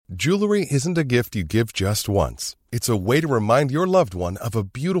Jewelry isn't a gift you give just once. It's a way to remind your loved one of a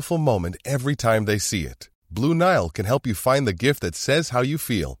beautiful moment every time they see it. Blue Nile can help you find the gift that says how you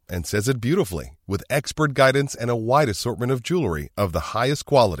feel and says it beautifully, with expert guidance and a wide assortment of jewelry of the highest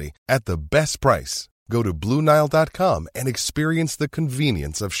quality at the best price. Go to BlueNile.com and experience the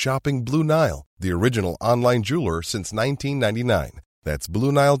convenience of shopping Blue Nile, the original online jeweler since 1999. That's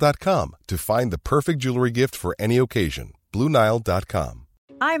BlueNile.com to find the perfect jewelry gift for any occasion. BlueNile.com.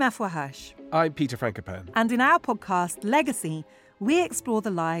 I'm Afua Hirsch. I'm Peter Frankopan. And in our podcast, Legacy, we explore the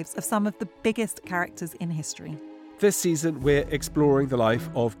lives of some of the biggest characters in history. This season, we're exploring the life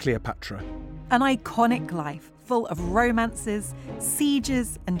of Cleopatra. An iconic life full of romances,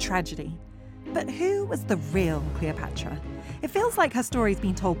 sieges, and tragedy. But who was the real Cleopatra? It feels like her story's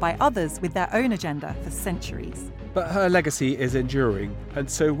been told by others with their own agenda for centuries. But her legacy is enduring, and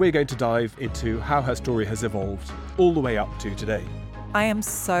so we're going to dive into how her story has evolved all the way up to today. I am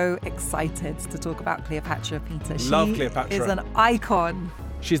so excited to talk about Cleopatra, Peter. Love Cleopatra. She is an icon.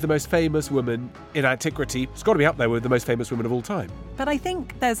 She's the most famous woman in antiquity. It's got to be up there with the most famous women of all time. But I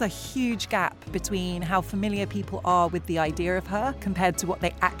think there's a huge gap between how familiar people are with the idea of her compared to what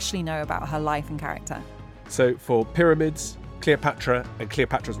they actually know about her life and character. So for Pyramids, Cleopatra and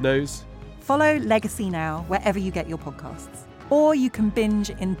Cleopatra's Nose, follow Legacy now wherever you get your podcasts. Or you can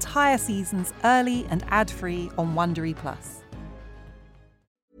binge entire seasons early and ad-free on Wondery Plus.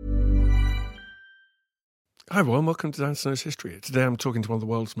 Hi everyone, welcome to Dan Snow's History. Today I'm talking to one of the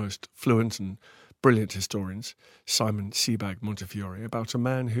world's most fluent and brilliant historians, Simon Sebag Montefiore, about a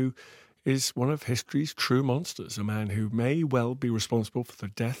man who is one of history's true monsters, a man who may well be responsible for the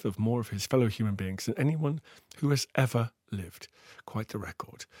death of more of his fellow human beings than anyone who has ever lived. Quite the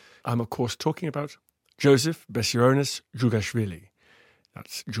record. I'm of course talking about Joseph Vissarionos Djougashvili.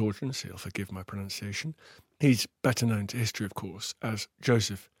 That's Georgian, so you'll forgive my pronunciation. He's better known to history, of course, as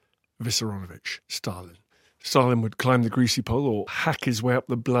Joseph Vissarionovich Stalin. Stalin would climb the greasy pole or hack his way up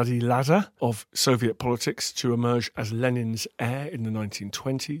the bloody ladder of Soviet politics to emerge as Lenin's heir in the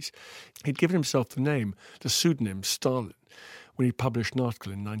 1920s. He'd given himself the pseudonym Stalin, when he published an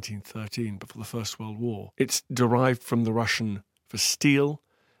article in 1913 before the First World War. It's derived from the Russian for steel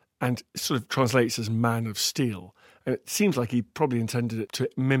and sort of translates as man of steel. And it seems like he probably intended it to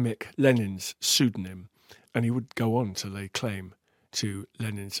mimic Lenin's pseudonym, and he would go on to lay claim to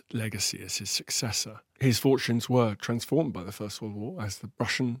Lenin's legacy as his successor. His fortunes were transformed by the First World War as the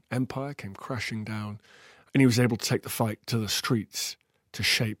Russian Empire came crashing down, and he was able to take the fight to the streets to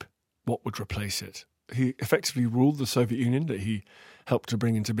shape what would replace it. He effectively ruled the Soviet Union that he helped to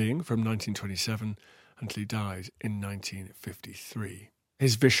bring into being from 1927 until he died in 1953.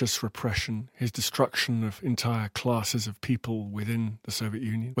 His vicious repression, his destruction of entire classes of people within the Soviet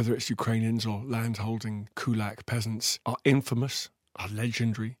Union, whether it's Ukrainians or land-holding kulak peasants, are infamous, are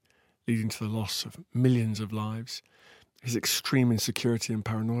legendary, leading to the loss of millions of lives. His extreme insecurity and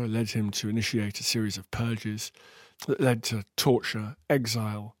paranoia led him to initiate a series of purges that led to torture,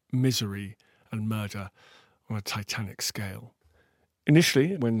 exile, misery, and murder on a titanic scale.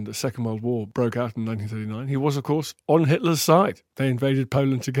 Initially, when the Second World War broke out in 1939, he was, of course, on Hitler's side. They invaded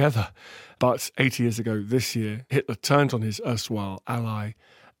Poland together. But 80 years ago this year, Hitler turned on his erstwhile ally,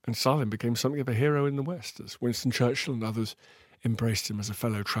 and Stalin became something of a hero in the West, as Winston Churchill and others embraced him as a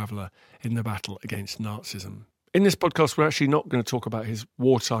fellow traveller in the battle against Nazism. In this podcast, we're actually not going to talk about his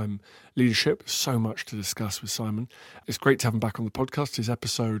wartime leadership. So much to discuss with Simon. It's great to have him back on the podcast. His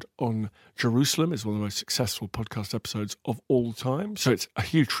episode on Jerusalem is one of the most successful podcast episodes of all time. So it's a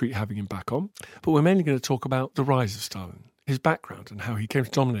huge treat having him back on. But we're mainly going to talk about the rise of Stalin, his background and how he came to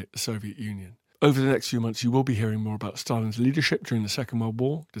dominate the Soviet Union. Over the next few months, you will be hearing more about Stalin's leadership during the Second World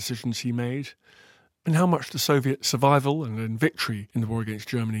War, decisions he made, and how much the Soviet survival and then victory in the war against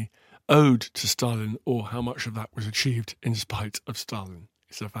Germany owed to Stalin, or how much of that was achieved in spite of Stalin.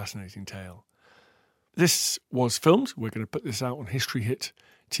 It's a fascinating tale. This was filmed. We're going to put this out on History Hit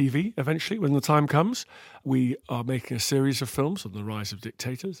TV eventually when the time comes. We are making a series of films on the rise of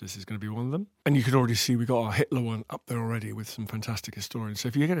dictators. This is going to be one of them. And you can already see we got our Hitler one up there already with some fantastic historians. So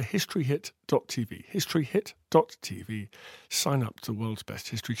if you go to historyhit.tv, sign up to the world's best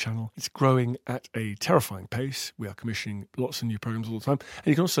history channel. It's growing at a terrifying pace. We are commissioning lots of new programs all the time. And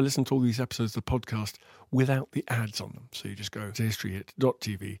you can also listen to all these episodes of the podcast without the ads on them. So you just go to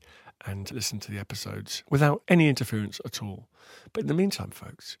historyhit.tv and listen to the episodes without any interference at all. But in the meantime,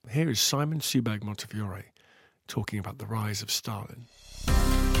 folks, here is Simon Sebag Montefiore talking about the rise of Stalin.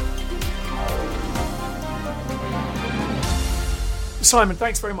 Simon,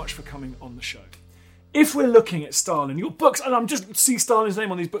 thanks very much for coming on the show. If we're looking at Stalin, your books, and I'm just seeing Stalin's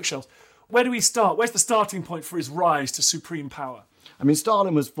name on these bookshelves, where do we start? Where's the starting point for his rise to supreme power? I mean,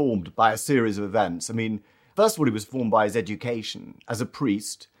 Stalin was formed by a series of events. I mean, first of all, he was formed by his education. As a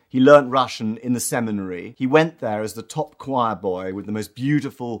priest, he learnt Russian in the seminary. He went there as the top choir boy with the most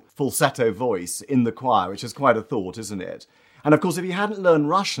beautiful falsetto voice in the choir, which is quite a thought, isn't it? And of course, if he hadn't learned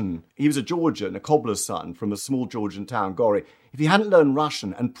Russian, he was a Georgian, a cobbler's son from a small Georgian town, Gori. If he hadn't learned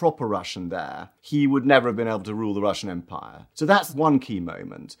Russian and proper Russian there, he would never have been able to rule the Russian Empire. So that's one key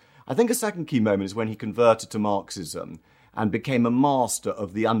moment. I think a second key moment is when he converted to Marxism and became a master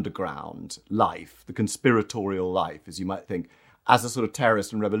of the underground life, the conspiratorial life, as you might think, as a sort of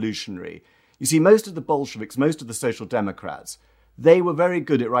terrorist and revolutionary. You see, most of the Bolsheviks, most of the Social Democrats, they were very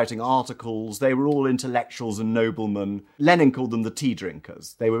good at writing articles. They were all intellectuals and noblemen. Lenin called them the tea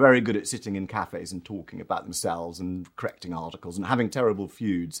drinkers. They were very good at sitting in cafes and talking about themselves and correcting articles and having terrible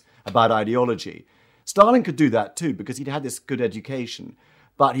feuds about ideology. Stalin could do that too because he'd had this good education,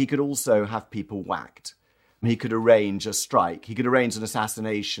 but he could also have people whacked. He could arrange a strike. He could arrange an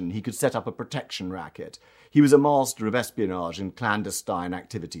assassination. He could set up a protection racket. He was a master of espionage and clandestine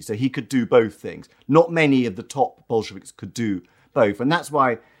activity, so he could do both things. Not many of the top Bolsheviks could do both. And that's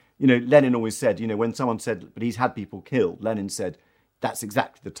why, Lenin always said, when someone said, but he's had people killed, Lenin said, that's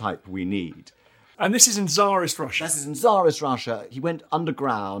exactly the type we need. And this is in Tsarist Russia. This is in Tsarist Russia. He went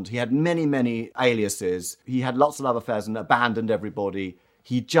underground. He had many, many aliases. He had lots of love affairs and abandoned everybody.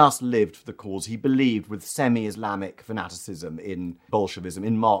 He just lived for the cause. He believed with semi-Islamic fanaticism in Bolshevism,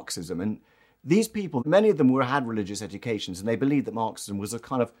 in Marxism. And these people, many of them had religious educations, and they believed that Marxism was a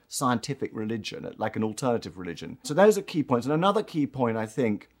kind of scientific religion, like an alternative religion. So those are key points. And another key point, I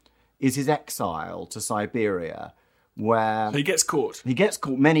think, is his exile to Siberia, where he gets caught. He gets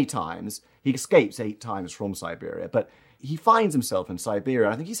caught many times. He escapes 8 times from Siberia, but he finds himself in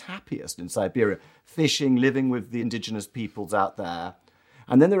Siberia. I think he's happiest in Siberia, fishing, living with the indigenous peoples out there.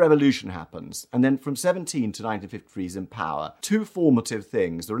 And then the revolution happens. And then from 17 to 1953, he's in power. 2 formative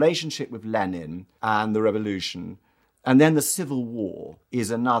things, the relationship with Lenin and the revolution. And then the Civil War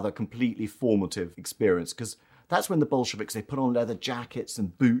is another completely formative experience, because that's when the Bolsheviks, they put on leather jackets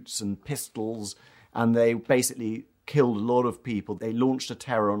and boots and pistols, and they basically killed a lot of people. They launched a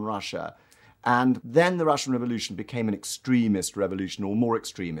terror on Russia. And then the Russian Revolution became an extremist revolution, or more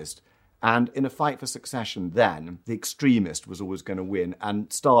extremist. And in a fight for succession then, the extremist was always going to win,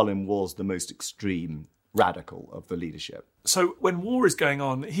 and Stalin was the most extreme radical of the leadership. So when war is going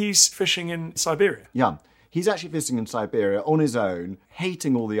on, he's fishing in Siberia? Yeah, he's actually fishing in Siberia on his own,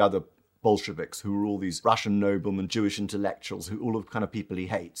 hating all the other Bolsheviks, who are all these Russian noblemen, Jewish intellectuals, who all of the kind of people he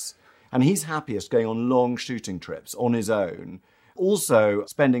hates. And he's happiest going on long shooting trips on his own, also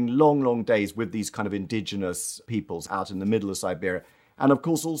spending long, long days with these kind of indigenous peoples out in the middle of Siberia. And of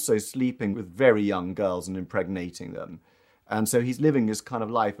course, also sleeping with very young girls and impregnating them. And so he's living this kind of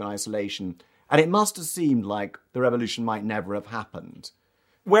life in isolation. And it must have seemed like the revolution might never have happened.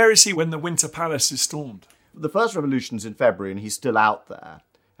 Where is he when the Winter Palace is stormed? The first revolution's in February, and he's still out there.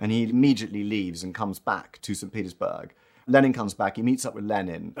 And he immediately leaves and comes back to St. Petersburg. Lenin comes back, he meets up with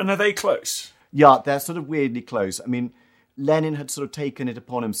Lenin. And are they close? Yeah, they're sort of weirdly close. I mean, Lenin had sort of taken it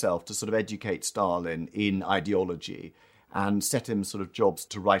upon himself to sort of educate Stalin in ideology, and set him sort of jobs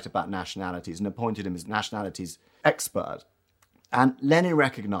to write about nationalities and appointed him as nationalities expert. And Lenin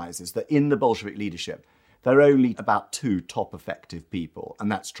recognizes that in the Bolshevik leadership, there are only about 2 top effective people, and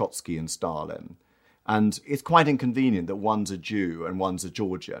that's Trotsky and Stalin. And it's quite inconvenient that one's a Jew and one's a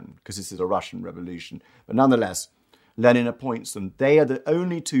Georgian, because this is a Russian revolution. But nonetheless, Lenin appoints them. They are the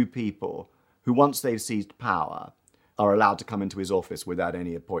only 2 people who, once they've seized power, are allowed to come into his office without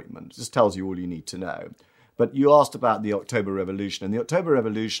any appointment. This tells you all you need to know. But you asked about the October Revolution. And the October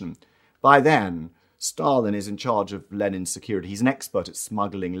Revolution, by then, Stalin is in charge of Lenin's security. He's an expert at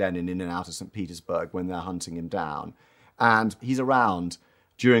smuggling Lenin in and out of St. Petersburg when they're hunting him down. And he's around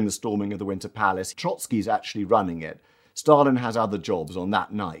during the storming of the Winter Palace. Trotsky's actually running it. Stalin has other jobs on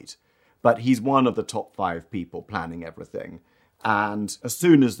that night. But he's one of the top 5 people planning everything. And as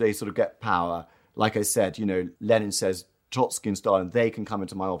soon as they sort of get power, like I said, Lenin says, Trotsky and Stalin, they can come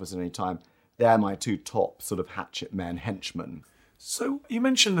into my office at any time. They're my 2 top sort of hatchet men, henchmen. So you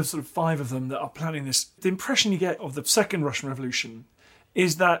mentioned the sort of 5 of them that are planning this. The impression you get of the Second Russian Revolution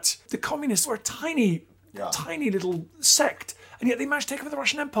is that the communists were a tiny little sect, and yet they managed to take over the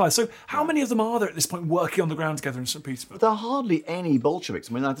Russian Empire. So how many of them are there at this point working on the ground together in St. Petersburg? There are hardly any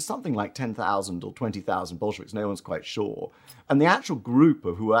Bolsheviks. I mean, there's something like 10,000 or 20,000 Bolsheviks. No one's quite sure. And the actual group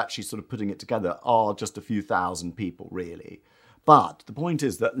of who are actually sort of putting it together are just a few thousand people, really. But the point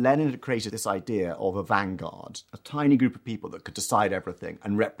is that Lenin had created this idea of a vanguard, a tiny group of people that could decide everything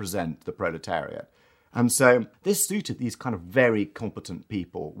and represent the proletariat. And so this suited these kind of very competent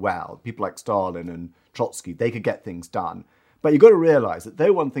people well. People like Stalin and Trotsky, they could get things done. But you've got to realise that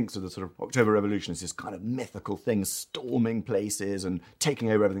though one thinks of the sort of October Revolution as this kind of mythical thing, storming places and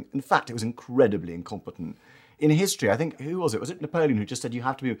taking over everything, in fact, it was incredibly incompetent. In history, I think, who was it? Was it Napoleon who just said you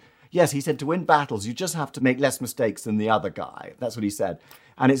have to be... Yes, he said to win battles, you just have to make less mistakes than the other guy. That's what he said.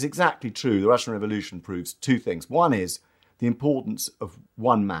 And it's exactly true. The Russian Revolution proves two things. One is the importance of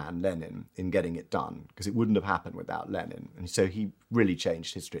one man, Lenin, in getting it done, because it wouldn't have happened without Lenin. And so he really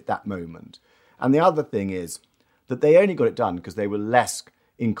changed history at that moment. And the other thing is that they only got it done because they were less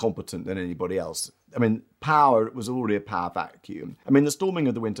incompetent than anybody else. I mean, power was already a power vacuum. I mean, the storming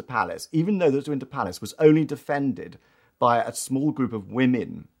of the Winter Palace, even though the Winter Palace was only defended by a small group of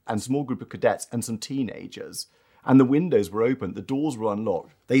women and a small group of cadets and some teenagers, and the windows were open, the doors were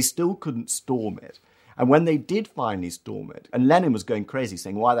unlocked, they still couldn't storm it. And when they did finally storm it, and Lenin was going crazy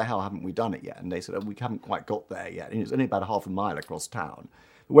saying, why the hell haven't we done it yet? And they said, oh, we haven't quite got there yet. And it was only about half a mile across town.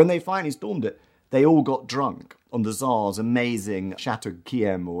 But when they finally stormed it, they all got drunk on the Tsar's amazing Chateau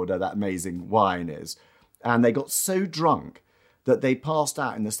Kiem, or whatever that amazing wine is. And they got so drunk that they passed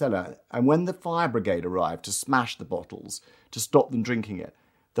out in the cellar. And when the fire brigade arrived to smash the bottles, to stop them drinking it,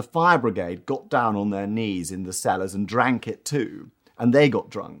 the fire brigade got down on their knees in the cellars and drank it too. And they got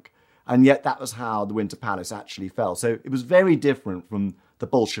drunk. And yet that was how the Winter Palace actually fell. So it was very different from the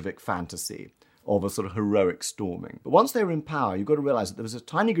Bolshevik fantasy of a sort of heroic storming. But once they were in power, you've got to realise that there was a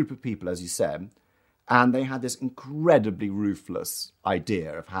tiny group of people, as you said, and they had this incredibly ruthless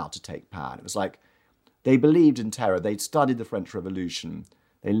idea of how to take power. And it was like they believed in terror. They'd studied the French Revolution.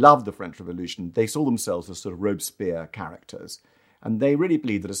 They loved the French Revolution. They saw themselves as sort of Robespierre characters. And they really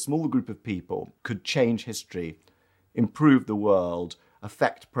believed that a small group of people could change history, improve the world,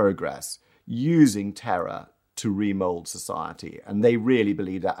 affect progress, using terror to remold society. And they really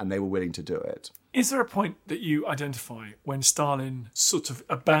believed that, and they were willing to do it. Is there a point that you identify when Stalin sort of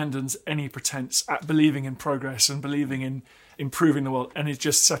abandons any pretense at believing in progress and believing in improving the world, and it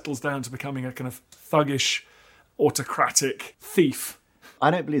just settles down to becoming a kind of thuggish, autocratic thief? I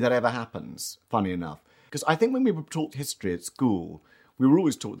don't believe that ever happens, funny enough. Because I think when we were taught history at school, we were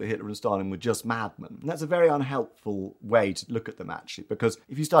always taught that Hitler and Stalin were just madmen. And that's a very unhelpful way to look at them, actually, because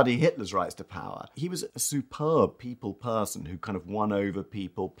if you study Hitler's rise to power, he was a superb people person who kind of won over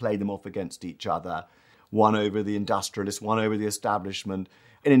people, played them off against each other, won over the industrialists, won over the establishment.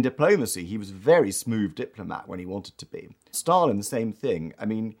 And in diplomacy, he was a very smooth diplomat when he wanted to be. Stalin, the same thing. I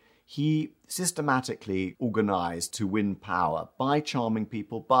mean, he systematically organised to win power by charming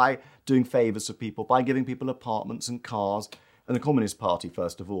people, by doing favours for people, by giving people apartments and cars, and the Communist Party,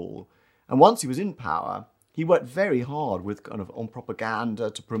 first of all. And once he was in power, he worked very hard with kind of on propaganda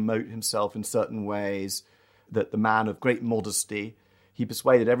to promote himself in certain ways, that the man of great modesty. He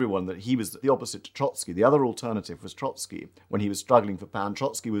persuaded everyone that he was the opposite to Trotsky. The other alternative was Trotsky. When he was struggling for power,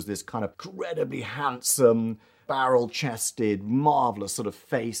 Trotsky was this kind of incredibly handsome, barrel-chested, marvellous sort of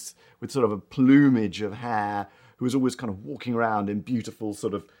face with sort of a plumage of hair, who was always kind of walking around in beautiful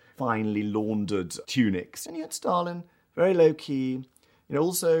sort of finely laundered tunics. And yet Stalin, very low-key,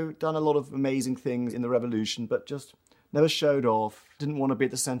 also done a lot of amazing things in the revolution, but just never showed off, didn't want to be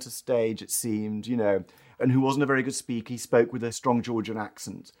at the centre stage, it seemed, and who wasn't a very good speaker. He spoke with a strong Georgian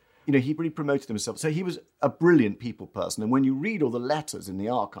accent. He really promoted himself. So he was a brilliant people person. And when you read all the letters in the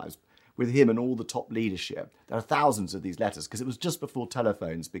archives with him and all the top leadership, there are thousands of these letters, because it was just before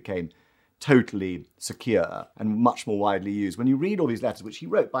telephones became totally secure and much more widely used. When you read all these letters, which he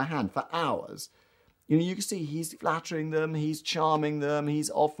wrote by hand for hours, you can see he's flattering them, he's charming them, he's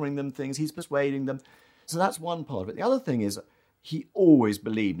offering them things, he's persuading them. So that's one part of it. The other thing is he always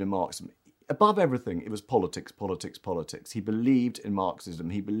believed in Marxism. Above everything, it was politics, politics, politics. He believed in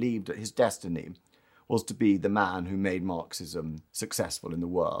Marxism. He believed that his destiny was to be the man who made Marxism successful in the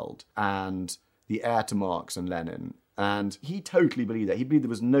world and the heir to Marx and Lenin. And he totally believed that. He believed there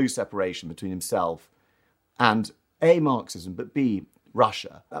was no separation between himself and A, Marxism, but B,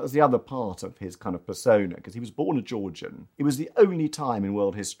 Russia. That was the other part of his kind of persona, because he was born a Georgian. It was the only time in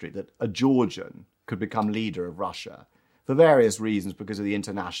world history that a Georgian could become leader of Russia, for various reasons, because of the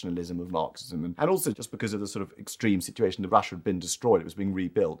internationalism of Marxism, and also just because of the sort of extreme situation that Russia had been destroyed, it was being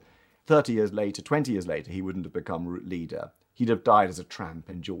rebuilt. 30 years later, 20 years later, he wouldn't have become leader. He'd have died as a tramp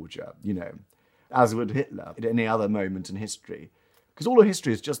in Georgia, as would Hitler at any other moment in history. Because all of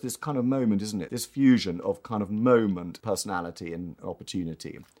history is just this kind of moment, isn't it? This fusion of kind of moment, personality and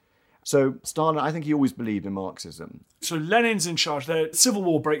opportunity. So Stalin, I think he always believed in Marxism. So Lenin's in charge. The Civil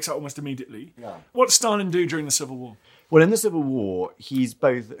War breaks out almost immediately. Yeah. What does Stalin do during the Civil War? Well, in the Civil War, he's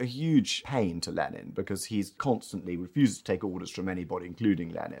both a huge pain to Lenin, because he's constantly refuses to take orders from anybody,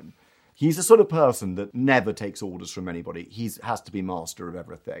 including Lenin. He's the sort of person that never takes orders from anybody. He has to be master of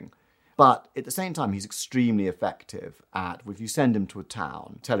everything. But at the same time, he's extremely effective at, if you send him to a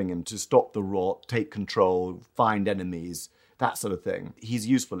town, telling him to stop the rot, take control, find enemies, that sort of thing. He's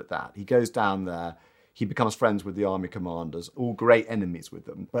useful at that. He goes down there, he becomes friends with the army commanders, all great enemies with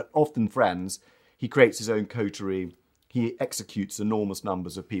them, but often friends. He creates his own coterie. He executes enormous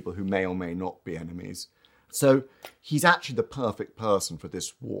numbers of people who may or may not be enemies. So he's actually the perfect person for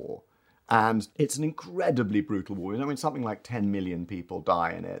this war. And it's an incredibly brutal war. I mean, something like 10 million people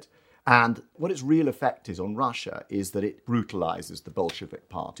die in it. And what its real effect is on Russia is that it brutalizes the Bolshevik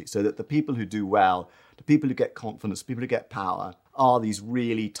party, so that the people who do well, the people who get confidence, the people who get power, are these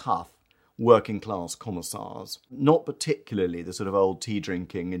really tough working-class commissars, not particularly the sort of old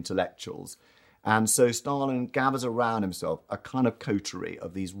tea-drinking intellectuals. And so Stalin gathers around himself a kind of coterie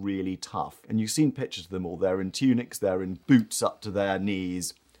of these really tough, and you've seen pictures of them all. They're in tunics, they're in boots up to their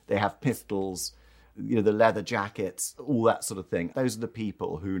knees, they have pistols, the leather jackets, all that sort of thing. Those are the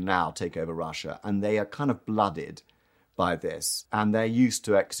people who now take over Russia, and they are kind of blooded by this, and they're used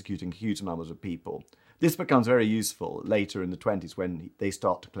to executing huge numbers of people. This becomes very useful later in the 20s when they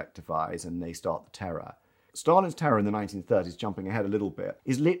start to collectivise and they start the terror. Stalin's terror in the 1930s, jumping ahead a little bit,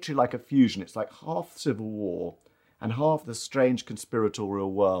 is literally like a fusion. It's like half civil war and half the strange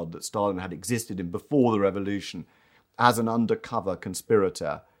conspiratorial world that Stalin had existed in before the revolution as an undercover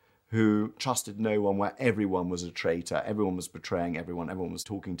conspirator who trusted no one, where everyone was a traitor, everyone was betraying everyone was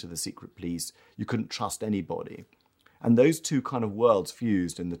talking to the secret police, you couldn't trust anybody. And those two kind of worlds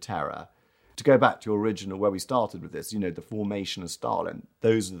fused in the terror. To go back to your original, where we started with this, the formation of Stalin,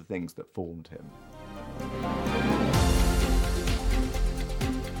 those are the things that formed him.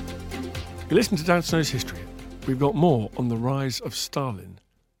 You listen to Dan Snow's History. We've got more on the rise of Stalin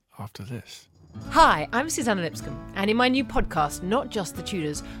after this. Hi, I'm Susanna Lipscomb, and in my new podcast, Not Just the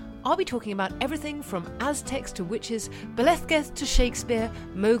Tudors, I'll be talking about everything from Aztecs to witches, Belethgeth to Shakespeare,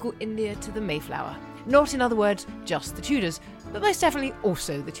 Mughal India to the Mayflower. Not, in other words, just the Tudors, but most definitely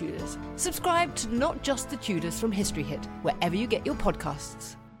also the Tudors. Subscribe to Not Just the Tudors from History Hit, wherever you get your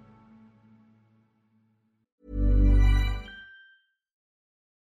podcasts.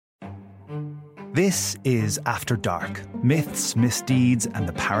 This is After Dark, Myths, Misdeeds and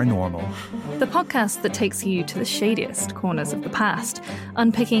the Paranormal. The podcast that takes you to the shadiest corners of the past,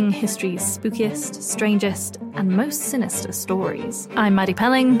 unpicking history's spookiest, strangest and most sinister stories. I'm Maddie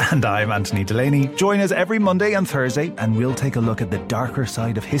Pelling. And I'm Anthony Delaney. Join us every Monday and Thursday and we'll take a look at the darker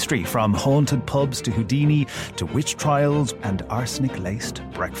side of history, from haunted pubs to Houdini to witch trials and arsenic-laced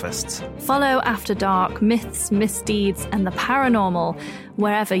breakfasts. Follow After Dark, Myths, Misdeeds and the Paranormal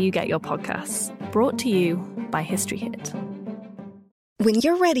wherever you get your podcasts. Brought to you by History Hit. When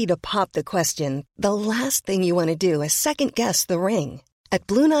you're ready to pop the question, the last thing you want to do is second-guess the ring. At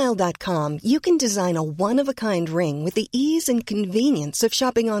BlueNile.com, you can design a one-of-a-kind ring with the ease and convenience of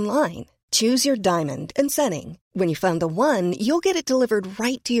shopping online. Choose your diamond and setting. When you find the one, you'll get it delivered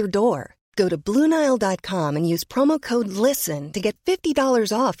right to your door. Go to BlueNile.com and use promo code LISTEN to get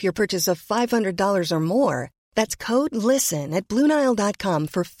 $50 off your purchase of $500 or more. That's code LISTEN at BlueNile.com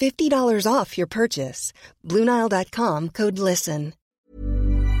for $50 off your purchase. BlueNile.com, code LISTEN.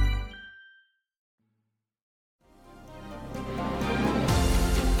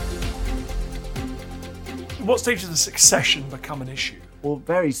 What stage does the succession become an issue? Well,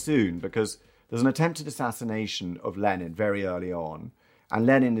 very soon, because there's an attempted assassination of Lenin very early on, and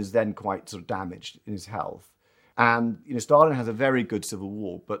Lenin is then quite sort of damaged in his health. And, Stalin has a very good civil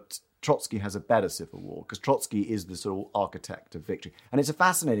war, but Trotsky has a better civil war, because Trotsky is the sort of architect of victory. And it's a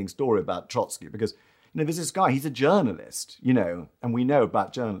fascinating story about Trotsky, because, there's this guy, he's a journalist, and we know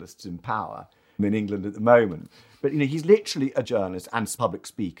about journalists in power in England at the moment. But, he's literally a journalist and public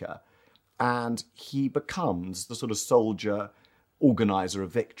speaker. And he becomes the sort of soldier organizer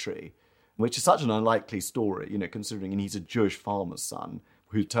of victory, which is such an unlikely story, considering he's a Jewish farmer's son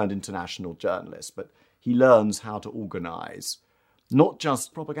who turned international journalist. But he learns how to organize not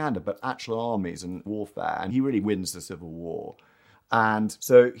just propaganda, but actual armies and warfare. And he really wins the Civil War. And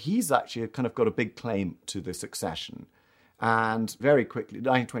so he's actually kind of got a big claim to the succession. And very quickly, in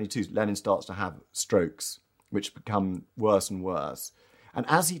 1922, Lenin starts to have strokes, which become worse and worse. And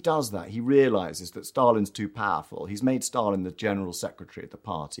as he does that, he realizes that Stalin's too powerful. He's made Stalin the general secretary of the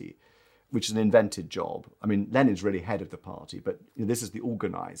party, which is an invented job. I mean, Lenin's really head of the party, but this is the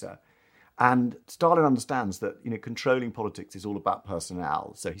organizer. And Stalin understands that, controlling politics is all about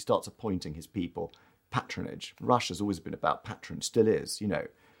personnel. So he starts appointing his people. Patronage. Russia's always been about patronage, still is,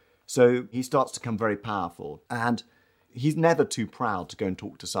 So he starts to become very powerful. And he's never too proud to go and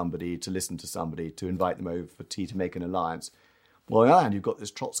talk to somebody, to listen to somebody, to invite them over for tea, to make an alliance. Well, on the other hand, you've got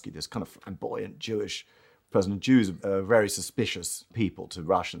this Trotsky, this kind of flamboyant Jewish President Jews are very suspicious people to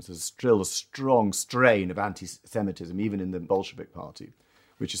Russians. There's still a strong strain of anti-Semitism, even in the Bolshevik Party,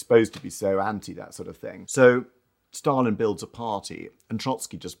 which is supposed to be so anti that sort of thing. So Stalin builds a party, and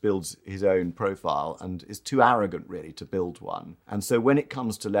Trotsky just builds his own profile and is too arrogant, really, to build one. And so when it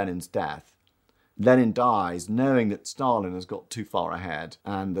comes to Lenin's death, Lenin dies knowing that Stalin has got too far ahead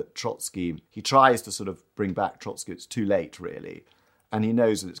and that Trotsky, he tries to sort of bring back Trotsky. It's too late, really. And he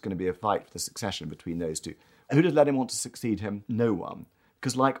knows that it's going to be a fight for the succession between those two. Who does Lenin want to succeed him? No one.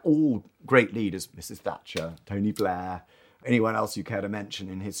 Because like all great leaders, Mrs. Thatcher, Tony Blair, anyone else you care to mention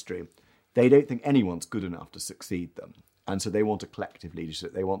in history, they don't think anyone's good enough to succeed them. And so they want a collective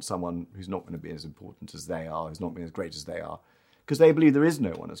leadership. They want someone who's not going to be as important as they are, who's not going to be as great as they are, because they believe there is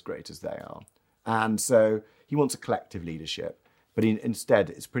no one as great as they are. And so he wants a collective leadership. But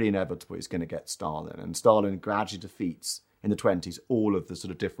instead, it's pretty inevitable he's going to get Stalin. And Stalin gradually defeats, in the 1920s, all of the sort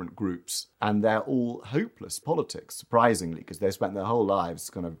of different groups. And they're all hopeless politics, surprisingly, because they spent their whole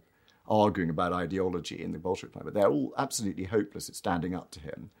lives kind of arguing about ideology in the Bolshevik Party. But they're all absolutely hopeless at standing up to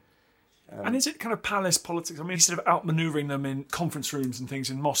him. And is it kind of palace politics? I mean, he's sort of outmanoeuvring them in conference rooms and things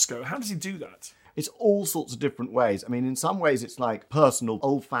in Moscow. How does he do that? It's all sorts of different ways. I mean, in some ways, it's like personal,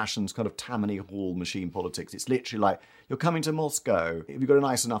 old-fashioned kind of Tammany Hall machine politics. It's literally like, you're coming to Moscow, have you got a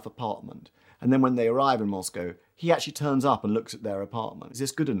nice enough apartment? And then when they arrive in Moscow, he actually turns up and looks at their apartment. Is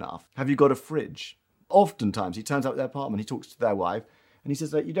this good enough? Have you got a fridge? Oftentimes, he turns up at their apartment, he talks to their wife, and he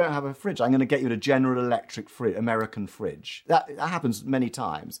says, you don't have a fridge. I'm going to get you a General Electric American fridge. That happens many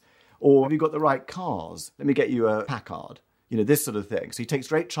times. Or have you got the right cars? Let me get you a Packard. You know, this sort of thing. So he takes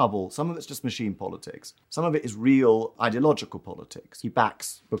great trouble. Some of it's just machine politics. Some of it is real ideological politics. He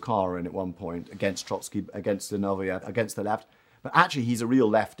backs Bukharin at one point against Trotsky, against Zinoviev, against the left. But actually, he's a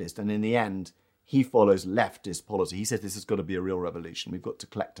real leftist. And in the end, he follows leftist policy. He says this has got to be a real revolution. We've got to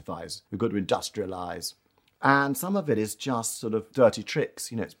collectivise. We've got to industrialise. And some of it is just sort of dirty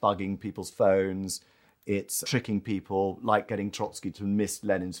tricks. You know, it's bugging people's phones. It's tricking people, like getting Trotsky to miss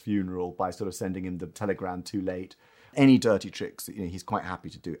Lenin's funeral by sort of sending him the telegram too late. Any dirty tricks, you know, he's quite happy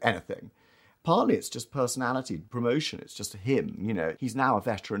to do anything. Partly it's just personality, promotion. It's just him, you know. He's now a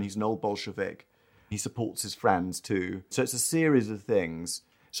veteran. He's an old Bolshevik. He supports his friends too. So it's a series of things.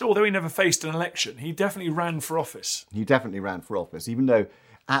 So although he never faced an election, he definitely ran for office. He definitely ran for office, even though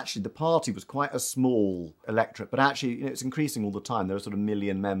actually the party was quite a small electorate. But actually, you know, it's increasing all the time. There are sort of 1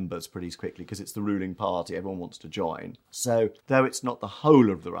 million members pretty quickly because it's the ruling party. Everyone wants to join. So though it's not the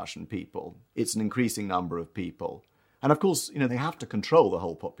whole of the Russian people, it's an increasing number of people. And of course, you know, they have to control the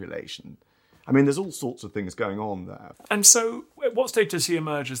whole population. I mean, there's all sorts of things going on there. And so, at what stage does he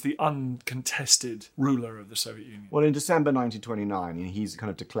emerge as the uncontested ruler of the Soviet Union? Well, in December 1929, he's kind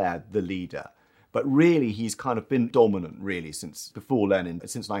of declared the leader. But really, he's kind of been dominant, really, since before Lenin,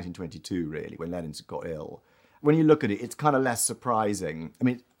 since 1922, really, when Lenin got ill. When you look at it, it's kind of less surprising. I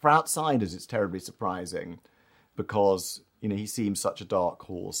mean, for outsiders, it's terribly surprising because, you know, he seems such a dark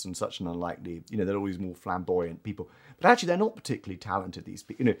horse and such an unlikely, you know, they're always more flamboyant people. But actually, they're not particularly talented, these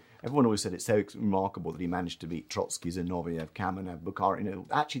people. You know, everyone always said it's so remarkable that he managed to beat Trotsky, Zinoviev, Kamenev, Bukharin. You know,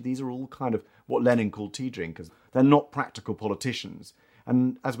 actually, these are all kind of what Lenin called tea drinkers. They're not practical politicians.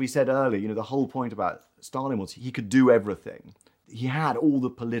 And as we said earlier, you know, the whole point about Stalin was he could do everything. He had all the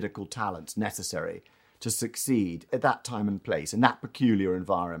political talents necessary to succeed at that time and place, in that peculiar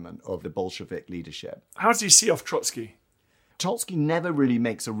environment of the Bolshevik leadership. How does he see off Trotsky? Trotsky never really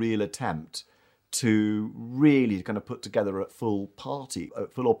makes a real attempt to really kind of put together a full party, a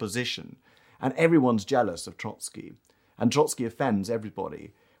full opposition. And everyone's jealous of Trotsky. And Trotsky offends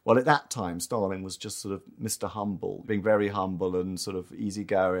everybody. Well, at that time, Stalin was just sort of Mr. Humble, being very humble and sort of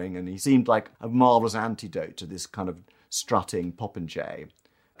easygoing. And he seemed like a marvellous antidote to this kind of strutting popinjay.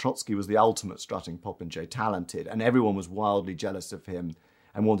 Trotsky was the ultimate strutting popinjay, talented. And everyone was wildly jealous of him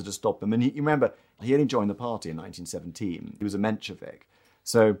and wanted to stop him. And you remember, he only joined the party in 1917. He was a Menshevik.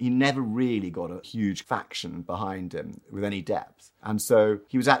 So he never really got a huge faction behind him with any depth. And so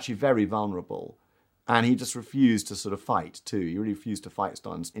he was actually very vulnerable. And he just refused to sort of fight too. He really refused to fight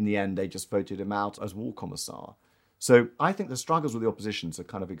Stalin. In the end, they just voted him out as war commissar. So I think the struggles with the oppositions are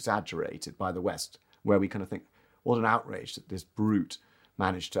kind of exaggerated by the West, where we kind of think, what an outrage that this brute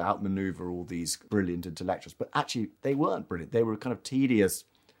managed to outmaneuver all these brilliant intellectuals. But actually, they weren't brilliant. They were kind of tedious,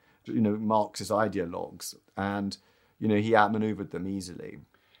 you know, Marxist ideologues. And you know, he outmaneuvered them easily.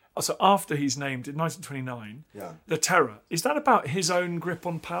 So after he's named in 1929, the Terror, is that about his own grip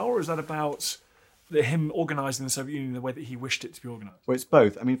on power, or is that about him organising the Soviet Union the way that he wished it to be organised? Well, it's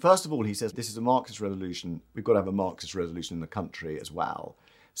both. I mean, first of all, he says this is a Marxist revolution. We've got to have a Marxist revolution in the country as well.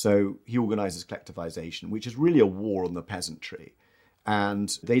 So he organises collectivisation, which is really a war on the peasantry.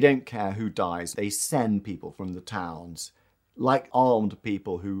 And they don't care who dies. They send people from the towns, like armed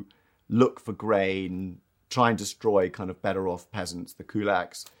people who look for grain, try and destroy kind of better off peasants, the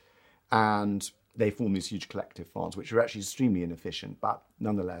kulaks. And they form these huge collective farms, which are actually extremely inefficient, but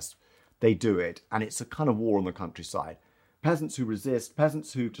nonetheless, they do it. And it's a kind of war on the countryside. Peasants who resist,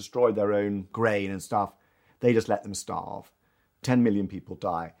 peasants who destroy their own grain and stuff, they just let them starve. 10 million people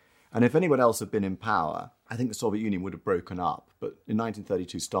die. And if anyone else had been in power, I think the Soviet Union would have broken up. But in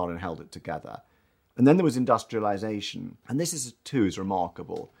 1932, Stalin held it together. And then there was industrialization. And this too is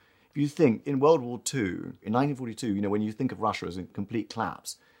remarkable. If you think in World War II, in 1942, when you think of Russia as in complete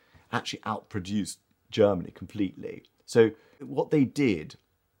collapse, actually outproduced Germany completely. So what they did,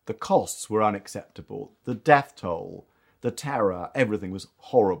 the costs were unacceptable. The death toll, the terror, everything was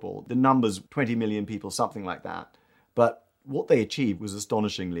horrible. The numbers, 20 million people, something like that. But what they achieved was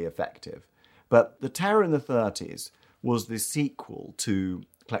astonishingly effective. But the terror in the 30s was the sequel to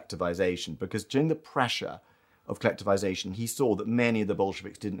collectivization, because during the pressure of collectivization, he saw that many of the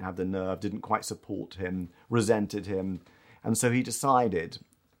Bolsheviks didn't have the nerve, didn't quite support him, resented him. And so he decided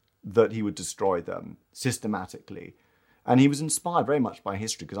that he would destroy them systematically. And he was inspired very much by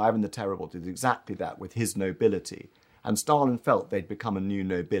history, because Ivan the Terrible did exactly that with his nobility. And Stalin felt they'd become a new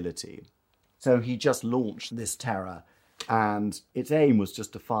nobility. So he just launched this terror. And its aim was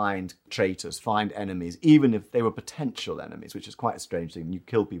just to find traitors, find enemies, even if they were potential enemies, which is quite a strange thing. You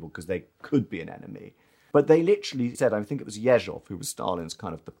kill people because they could be an enemy. But they literally said, I think it was Yezhov, who was Stalin's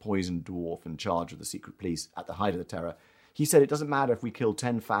kind of the poisoned dwarf in charge of the secret police at the height of the terror. He said, it doesn't matter if we kill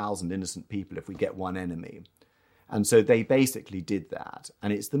 10,000 innocent people if we get one enemy. And so they basically did that.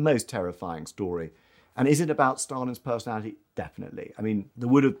 And it's the most terrifying story. And is it about Stalin's personality? Definitely. I mean, there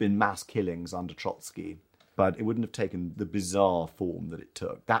would have been mass killings under Trotsky, but it wouldn't have taken the bizarre form that it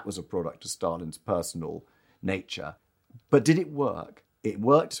took. That was a product of Stalin's personal nature. But did it work? It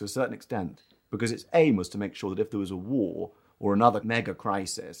worked to a certain extent, because its aim was to make sure that if there was a war or another mega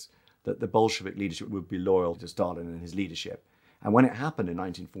crisis, that the Bolshevik leadership would be loyal to Stalin and his leadership. And when it happened in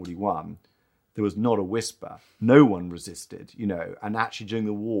 1941, there was not a whisper. No one resisted, and actually during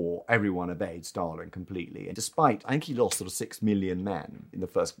the war, everyone obeyed Stalin completely. And despite, I think he lost sort of 6 million men in the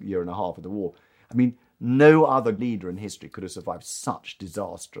first year and a half of the war. I mean, no other leader in history could have survived such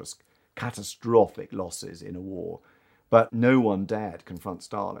disastrous, catastrophic losses in a war. But no one dared confront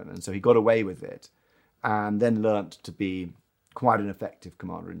Stalin, and so he got away with it, and then learnt to be quite an effective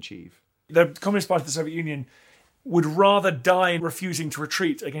commander-in-chief. The Communist Party of the Soviet Union would rather die refusing to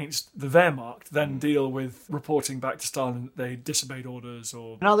retreat against the Wehrmacht than deal with reporting back to Stalin that they disobeyed orders.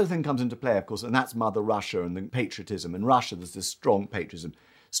 Or another thing comes into play, of course, and that's Mother Russia and the patriotism. In Russia, there's this strong patriotism.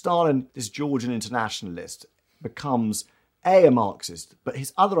 Stalin, this Georgian internationalist, becomes a Marxist, but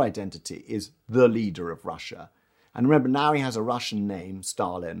his other identity is the leader of Russia. And remember, now he has a Russian name,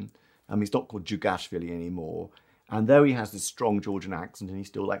 Stalin. He's not called Djugashvili anymore. And though he has this strong Georgian accent and he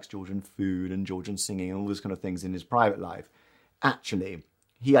still likes Georgian food and Georgian singing and all those kind of things in his private life, actually,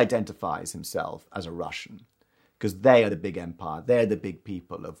 he identifies himself as a Russian, because they are the big empire. They're the big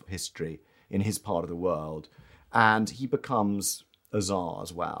people of history in his part of the world. And he becomes a Tsar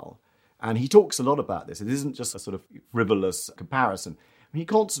as well. And he talks a lot about this. It isn't just a sort of frivolous comparison. I mean, he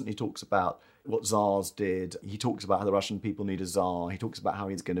constantly talks about what Tsars did. He talks about how the Russian people need a Tsar. He talks about how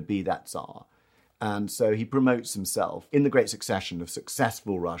he's going to be that Tsar. And so he promotes himself in the great succession of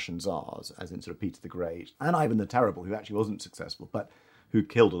successful Russian Tsars, as in sort of Peter the Great, and Ivan the Terrible, who actually wasn't successful, but who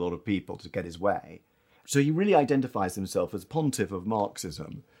killed a lot of people to get his way. So he really identifies himself as pontiff of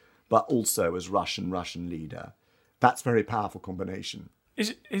Marxism, but also as Russian leader. That's a very powerful combination.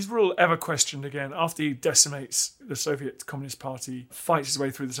 Is his rule ever questioned again after he decimates the Soviet Communist Party, fights his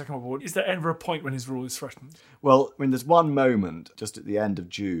way through the Second World War? Is there ever a point when his rule is threatened? Well, I mean, there's one moment just at the end of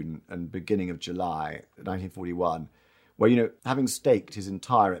June and beginning of July 1941 where, having staked his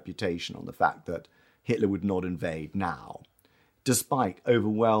entire reputation on the fact that Hitler would not invade now, despite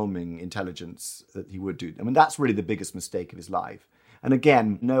overwhelming intelligence that he would do. I mean, that's really the biggest mistake of his life. And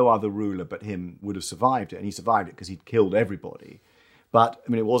again, no other ruler but him would have survived it, and he survived it because he'd killed everybody. But,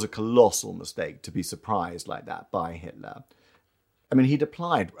 I mean, it was a colossal mistake to be surprised like that by Hitler. I mean, he'd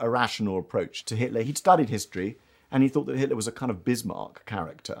applied a rational approach to Hitler. He'd studied history, and he thought that Hitler was a kind of Bismarck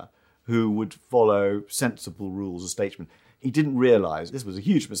character who would follow sensible rules as statesman. He didn't realise, this was a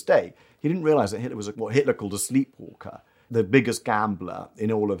huge mistake, he didn't realise that Hitler was what Hitler called a sleepwalker, the biggest gambler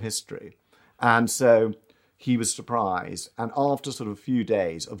in all of history. And so he was surprised. And after sort of a few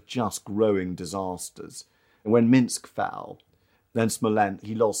days of just growing disasters, when Minsk fell, then Smolensk,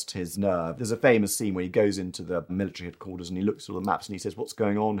 he lost his nerve. There's a famous scene where he goes into the military headquarters and he looks at all the maps and he says, what's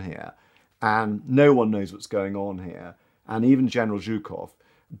going on here? And no one knows what's going on here. And even General Zhukov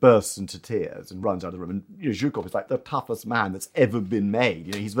bursts into tears and runs out of the room. And Zhukov is like the toughest man that's ever been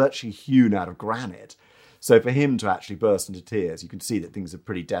made. He's virtually hewn out of granite. So for him to actually burst into tears, you can see that things are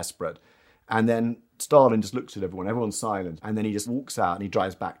pretty desperate. And then Stalin just looks at everyone, everyone's silent, and then he just walks out and he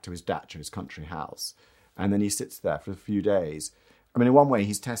drives back to his dacha, his country house. And then he sits there for a few days. I mean, in one way,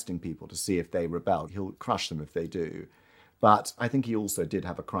 he's testing people to see if they rebel. He'll crush them if they do. But I think he also did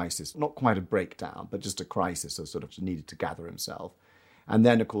have a crisis, not quite a breakdown, but just a crisis of sort of needed to gather himself. And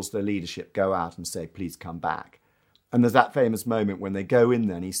then, of course, the leadership go out and say, please come back. And there's that famous moment when they go in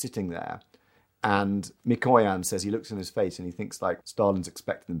there and he's sitting there. And Mikoyan says he looks in his face and he thinks like Stalin's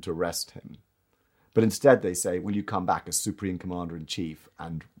expecting them to arrest him. But instead they say, will you come back as Supreme Commander-in-Chief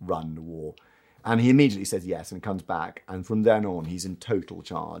and run the war? And he immediately says yes and comes back. And from then on, he's in total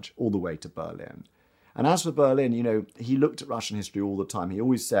charge all the way to Berlin. And as for Berlin, he looked at Russian history all the time. He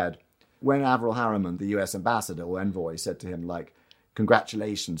always said, when Avril Harriman, the US ambassador or envoy, said to him, like,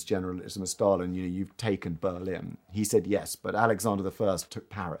 congratulations, General Stalin, you've taken Berlin. He said yes, but Alexander I took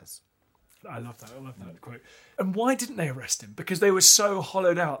Paris. I love that quote. And why didn't they arrest him? Because they were so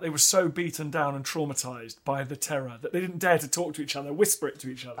hollowed out, they were so beaten down and traumatised by the terror that they didn't dare to talk to each other, whisper it to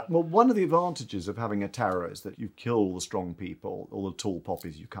each other. Well, one of the advantages of having a terror is that you kill all the strong people, all the tall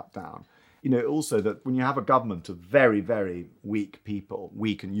poppies you cut down. Also that when you have a government of very, very weak people,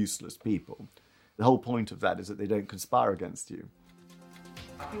 weak and useless people, the whole point of that is that they don't conspire against you.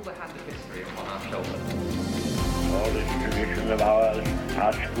 I feel the hand of history upon our shoulders. All this tradition of ours,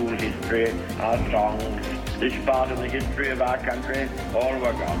 our school history, our songs, this part of the history of our country, all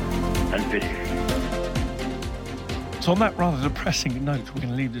were gone and finished. So on that rather depressing note, we're going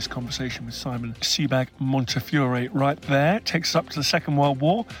to leave this conversation with Simon Sebag Montefiore right there. Takes us up to the Second World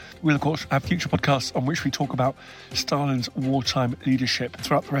War. We'll, of course, have future podcasts on which we talk about Stalin's wartime leadership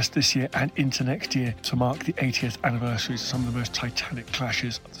throughout the rest of this year and into next year to mark the 80th anniversaries of some of the most titanic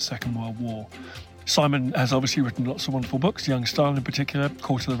clashes of the Second World War. Simon has obviously written lots of wonderful books, Young Stalin in particular,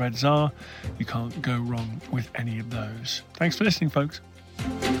 Court of the Red Tsar. You can't go wrong with any of those. Thanks for listening, folks.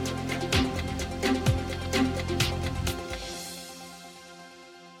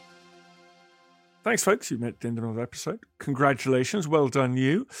 Thanks, folks. You've made it to the end of another episode. Congratulations. Well done,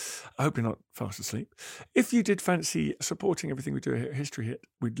 you. I hope you're not fast asleep. If you did fancy supporting everything we do here at History Hit,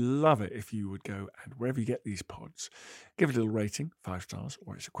 we'd love it if you would go and wherever you get these pods, give it a little rating, 5 stars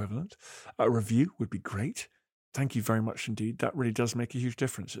or its equivalent. A review would be great. Thank you very much indeed. That really does make a huge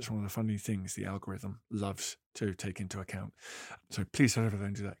difference. It's one of the funny things the algorithm loves to take into account. So please head over there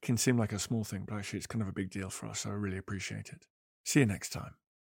and do that. It can seem like a small thing, but actually it's kind of a big deal for us, so I really appreciate it. See you next time.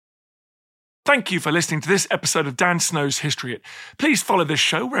 Thank you for listening to this episode of Dan Snow's History Hit. Please follow this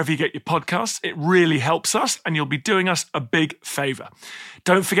show wherever you get your podcasts. It really helps us and you'll be doing us a big favour.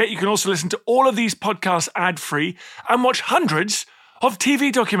 Don't forget you can also listen to all of these podcasts ad-free and watch hundreds of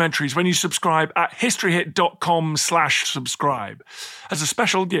TV documentaries when you subscribe at historyhit.com/subscribe. As a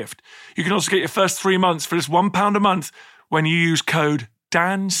special gift, you can also get your first 3 months for just £1 a month when you use code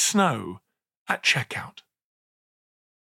DANSNOW at checkout.